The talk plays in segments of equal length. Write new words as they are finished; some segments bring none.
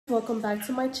Welcome back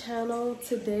to my channel.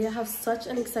 Today I have such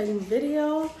an exciting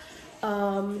video.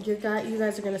 You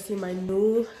guys are gonna see my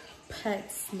new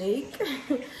pet snake.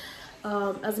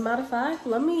 As a matter of fact,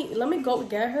 let me go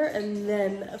get her and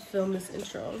then film this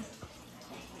intro.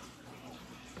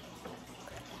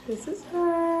 This is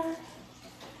her.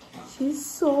 She's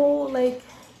so like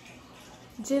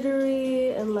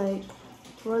jittery and like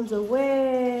runs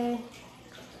away.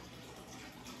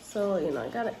 So, you know, I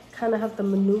gotta kind of have to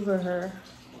maneuver her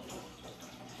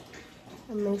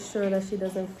and make sure that she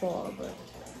doesn't fall, but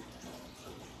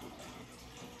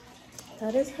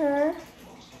that is her.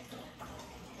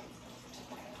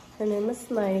 Her name is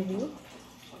Snivy.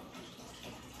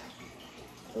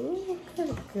 Ooh,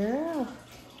 good girl.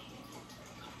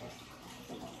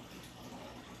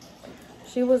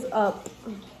 She was up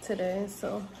today,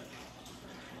 so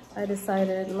I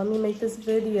decided, let me make this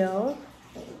video.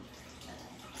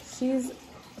 She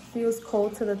feels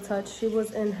cold to the touch. She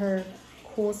was in her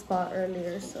cool spot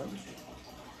earlier, so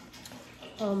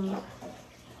you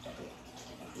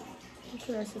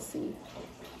guys should see.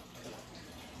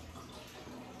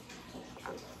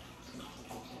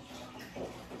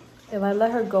 If I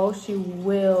let her go, she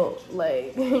will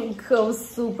like go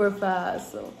super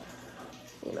fast. So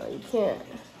you know, you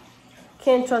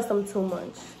can't trust them too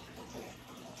much.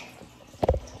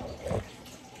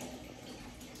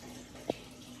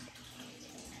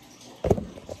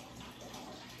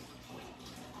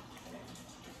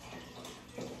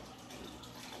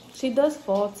 She does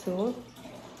fall too.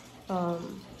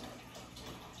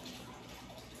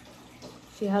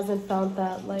 She hasn't found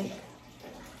that like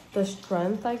the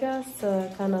strength, I guess,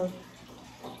 to kind of,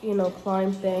 you know,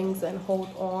 climb things and hold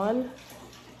on.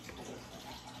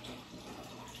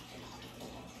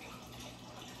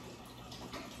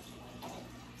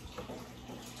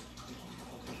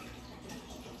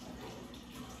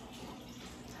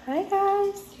 Hi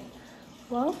guys,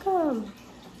 welcome.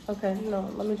 Okay, no,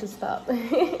 let me just stop.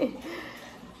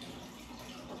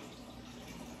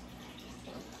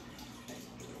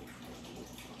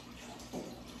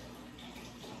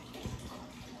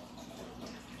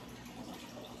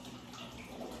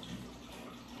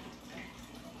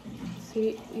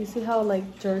 See, you see how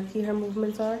like jerky her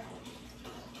movements are?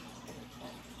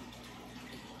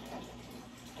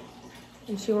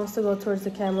 And she wants to go towards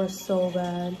the camera so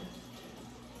bad.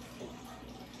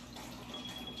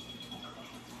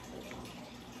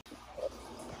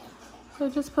 So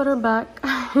just put her back.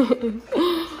 I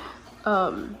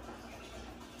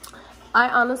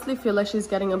honestly feel like she's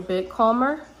getting a bit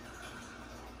calmer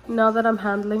now that I'm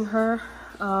handling her.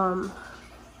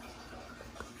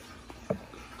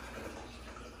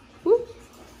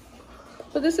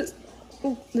 But this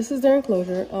is their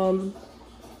enclosure.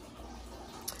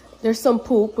 There's some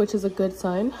poop, which is a good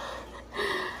sign.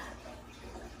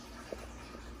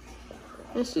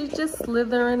 And she's just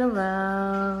slithering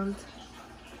around.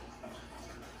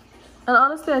 And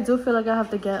honestly, I do feel like I have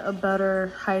to get a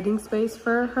better hiding space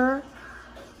for her.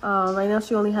 Right now,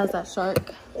 she only has that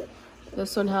shark.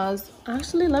 This one has...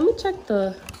 Actually, let me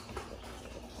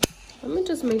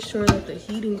just make sure that the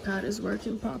heating pad is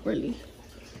working properly.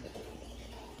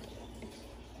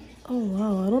 Oh,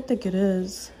 wow. I don't think it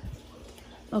is.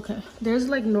 Okay. There's,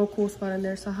 like, no cool spot in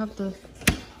there, so I have to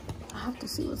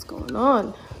see what's going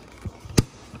on.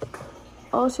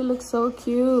 Oh, she looks so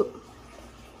cute.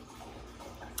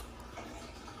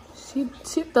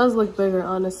 She does look bigger,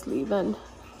 honestly, than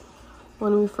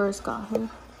when we first got her.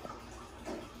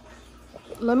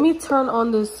 Let me turn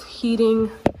on this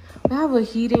heating. I have a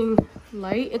heating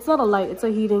light. It's not a light, it's a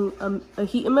heat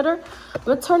emitter. I'm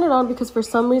gonna turn it on because for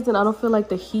some reason I don't feel like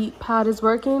the heat pad is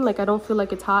working. Like I don't feel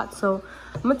like it's hot, so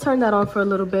I'm gonna turn that on for a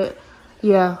little bit.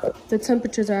 Yeah, the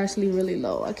temperatures are actually really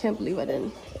low. I can't believe I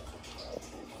didn't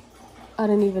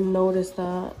even notice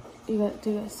that. Do you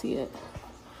guys see it?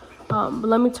 But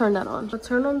let me turn that on. I'll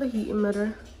turn on the heat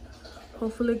emitter.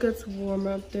 Hopefully it gets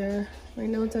warmer up there. Right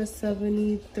now it's at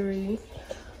 73.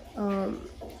 I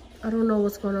don't know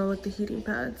what's going on with the heating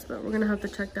pads, but we're gonna have to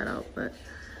check that out. But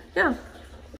yeah.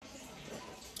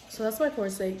 So that's my corn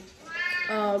snake.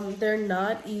 They're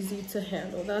not easy to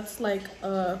handle. That's like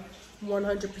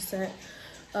 100%.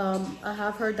 I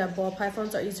have heard that ball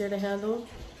pythons are easier to handle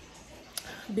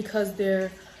because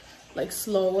they're like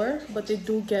slower, but they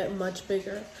do get much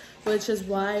bigger, which is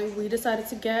why we decided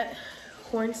to get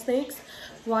corn snakes.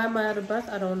 Why am I out of breath?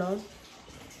 I don't know.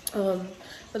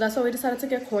 But that's why we decided to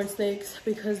get corn snakes,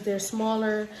 because they're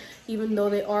smaller, even though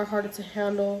they are harder to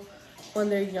handle when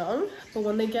they're young. But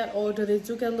when they get older, they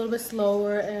do get a little bit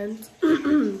slower and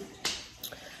you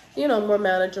know, more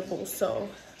manageable. So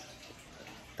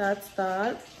that's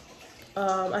that.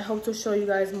 I hope to show you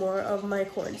guys more of my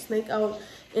corn snake. I'll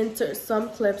insert some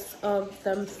clips of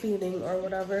them feeding or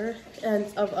whatever, and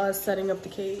of us setting up the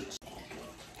cage.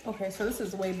 Okay, so this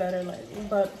is way better lighting,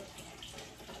 but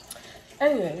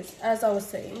anyways, as I was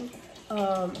saying,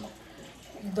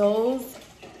 those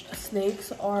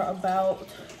snakes are about,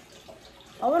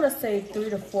 I want to say 3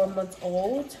 to 4 months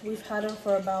old. We've had them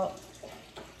for about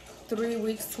 3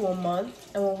 weeks to a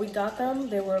month, and when we got them,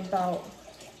 they were about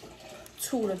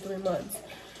 2 to 3 months.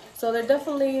 So they're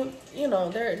definitely, you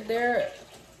know, they're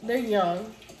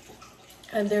young,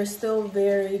 and they're still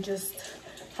very just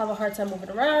have a hard time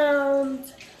moving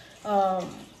around.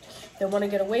 They want to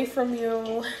get away from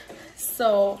you.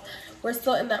 So we're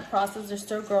still in that process. They're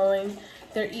still growing.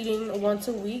 They're eating once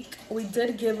a week. We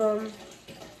did give them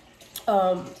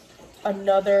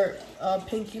another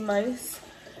pinky mice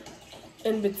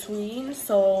in between.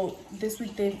 So this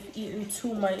week they've eaten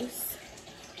 2 mice,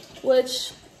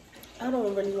 which I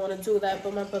don't really want to do that,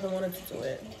 but my brother wanted to do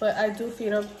it. But I do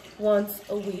feed them once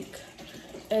a week,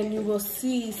 and you will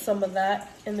see some of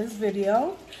that in this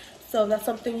video. So if that's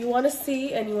something you want to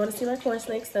see, and you want to see my corn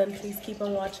snakes, then please keep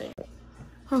on watching.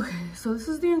 Okay, so this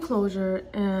is the enclosure,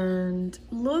 and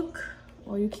look,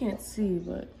 well, you can't see,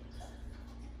 but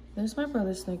there's my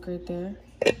brother's snake right there.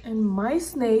 And my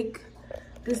snake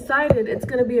decided it's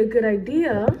gonna be a good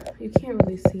idea, you can't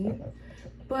really see,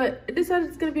 but it decided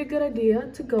it's gonna be a good idea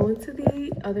to go into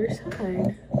the other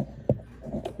side.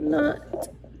 Not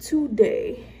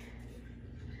today.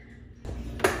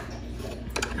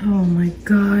 Oh my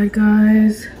god,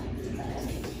 guys,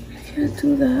 I can't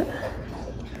do that.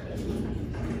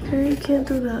 Okay, you can't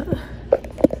do that.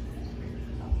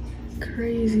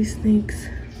 Crazy snakes.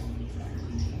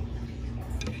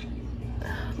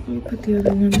 Let me put the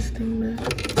other one's thing back.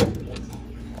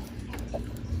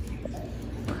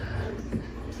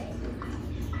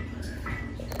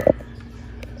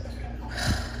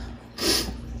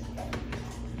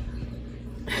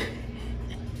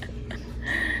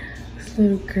 This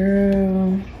little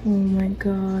girl, oh my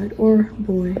god, or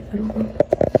boy, I don't know.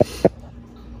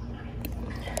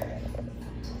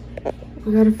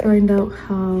 We gotta find out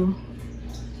how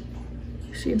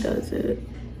she does it,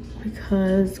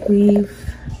 because we've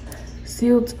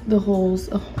sealed the holes.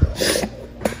 Oh, I gotta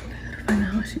find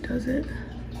out how she does it.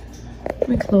 Let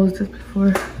me close this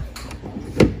before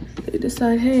they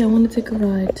decide, hey, I want to take a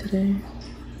ride today.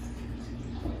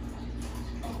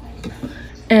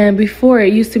 And before,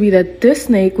 it used to be that this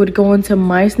snake would go into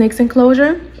my snake's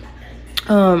enclosure,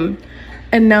 and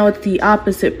now it's the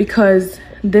opposite, because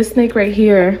this snake right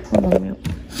here, hold on, let me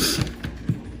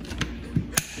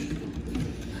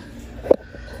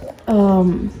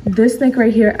this snake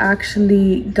right here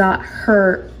actually got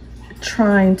hurt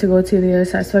trying to go to the other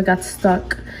side, so it got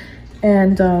stuck,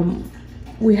 and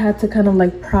we had to kind of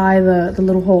like pry the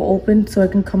little hole open so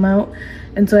it can come out,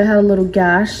 and so it had a little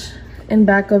gash in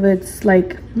back of its,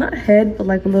 like, not head, but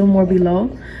like a little more below.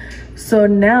 So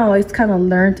now it's kind of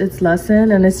learned its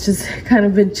lesson, and it's just kind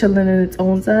of been chilling in its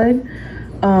own side.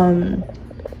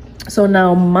 So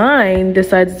now mine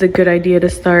decides it's a good idea to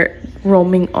start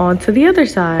roaming onto the other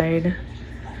side.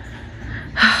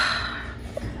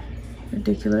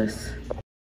 Ridiculous.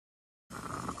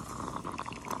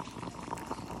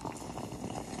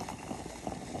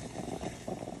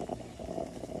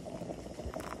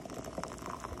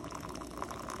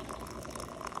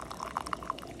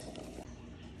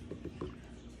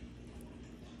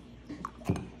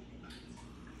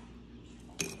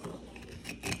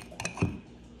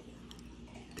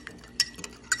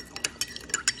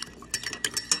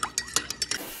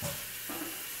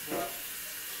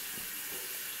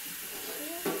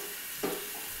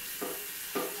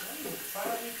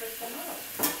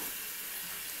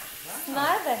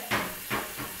 Nada.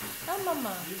 Oh,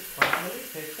 mama. You finally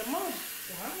picked them up.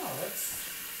 Wow, that's...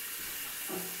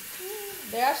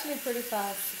 They're actually pretty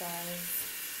fast, guys.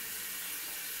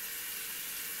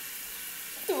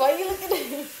 Why are you looking at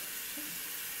me?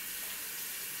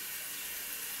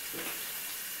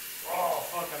 Oh,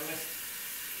 fuck, I missed...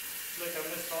 Look, I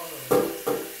missed all of them.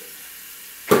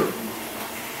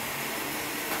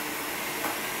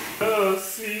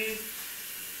 Lucy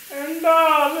and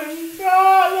darling,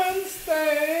 darling,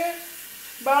 stay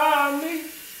by me.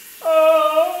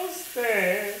 Oh,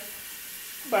 stay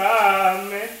by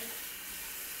me.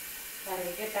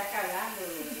 Parece que está cagando.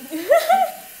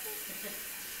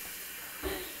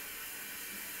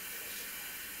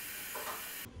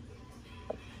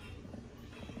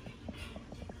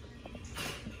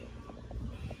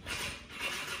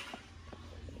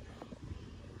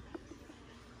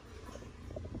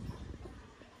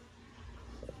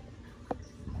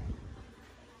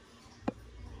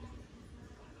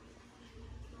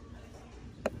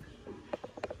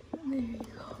 There you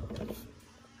go.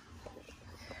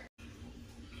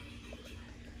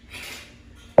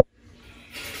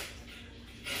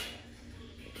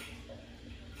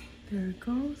 There it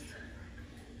goes.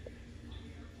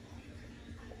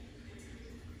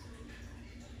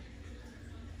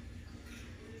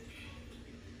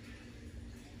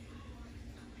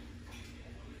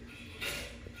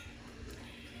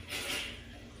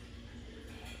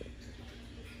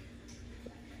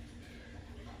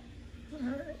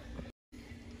 Alright.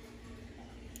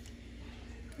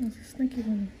 That's a sneaky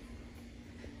one.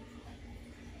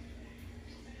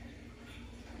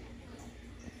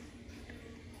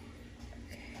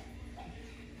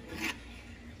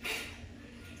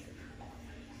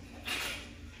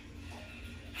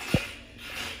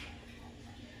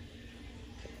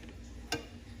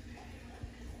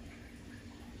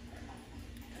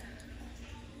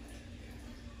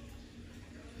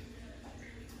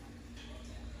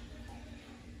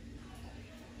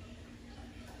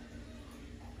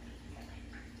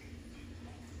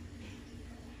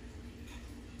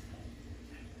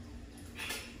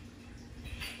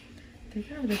 They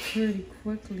got it pretty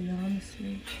quickly,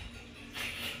 honestly.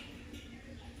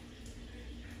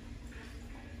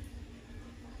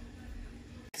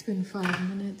 It's been 5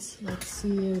 minutes. Let's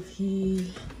see if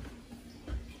he...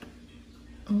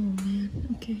 Oh man,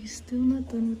 okay, he's still not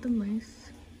done with the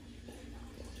mice.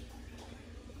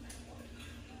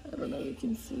 I don't know if you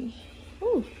can see.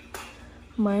 Oh,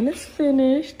 mine is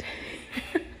finished.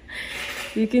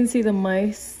 You can see the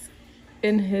mice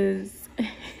in his...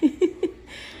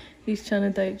 He's trying to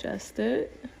digest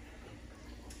it.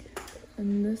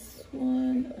 And this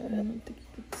one, I don't think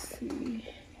you can see.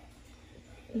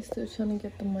 He's still trying to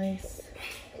get the mice.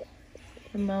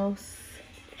 The mouse.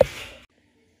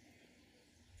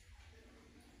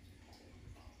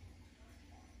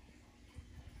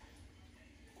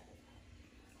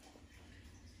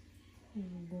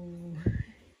 Whoa.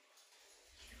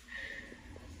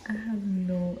 I have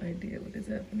no idea what is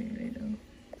happening right now.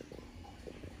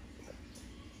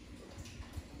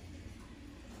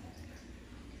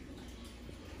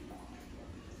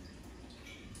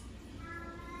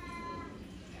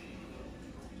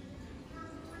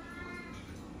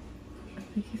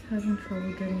 I think he's having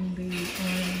trouble getting the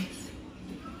arms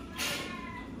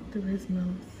through his mouth.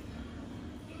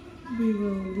 We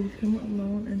will leave him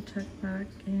alone and check back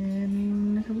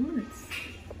in a couple minutes.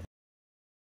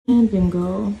 And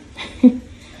bingo.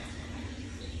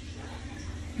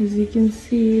 As you can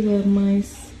see, the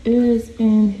mice is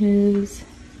in his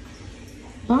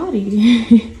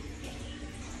body.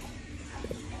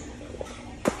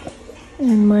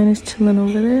 And mine is chilling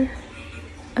over there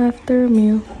after a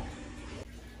meal.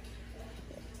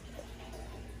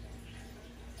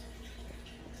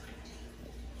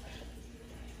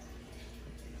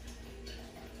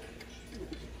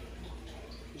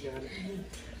 Got it.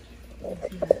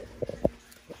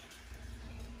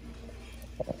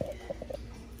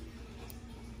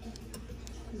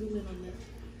 Zoom in on this.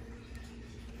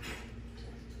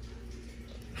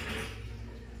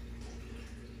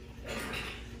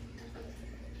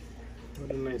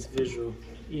 What a nice visual.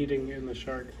 Eating in the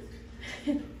shark.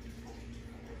 You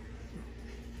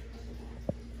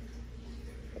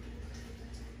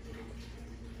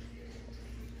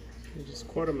just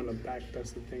caught him in the back,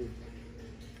 that's the thing.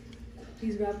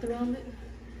 He's wrapped around it?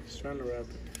 He's trying to wrap it.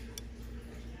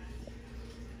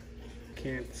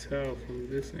 Can't tell from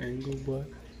this angle, but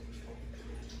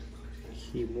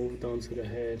he moved onto the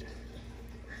head.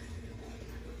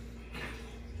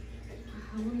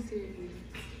 I want to see it.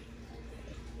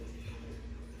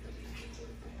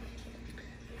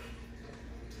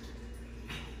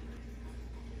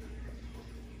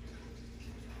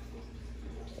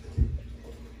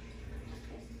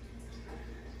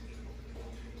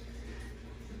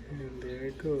 And there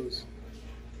it goes.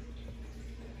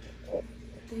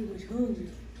 They was hungry.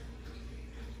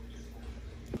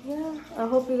 Yeah, I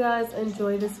hope you guys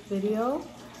enjoy this video.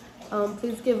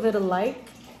 Please give it a like,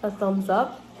 a thumbs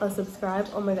up, a subscribe.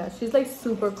 Oh my gosh, she's like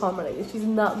super calm right now. She's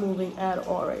not moving at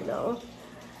all right now.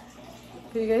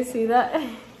 Can you guys see that?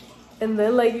 And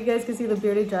then like you guys can see the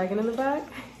bearded dragon in the back.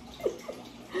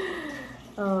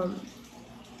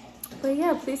 But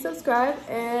yeah, please subscribe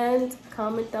and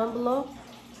comment down below.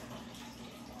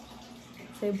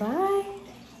 Say bye.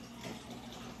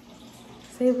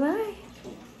 Say bye.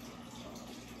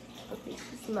 Okay,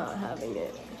 she's not having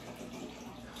it.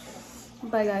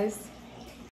 Bye guys.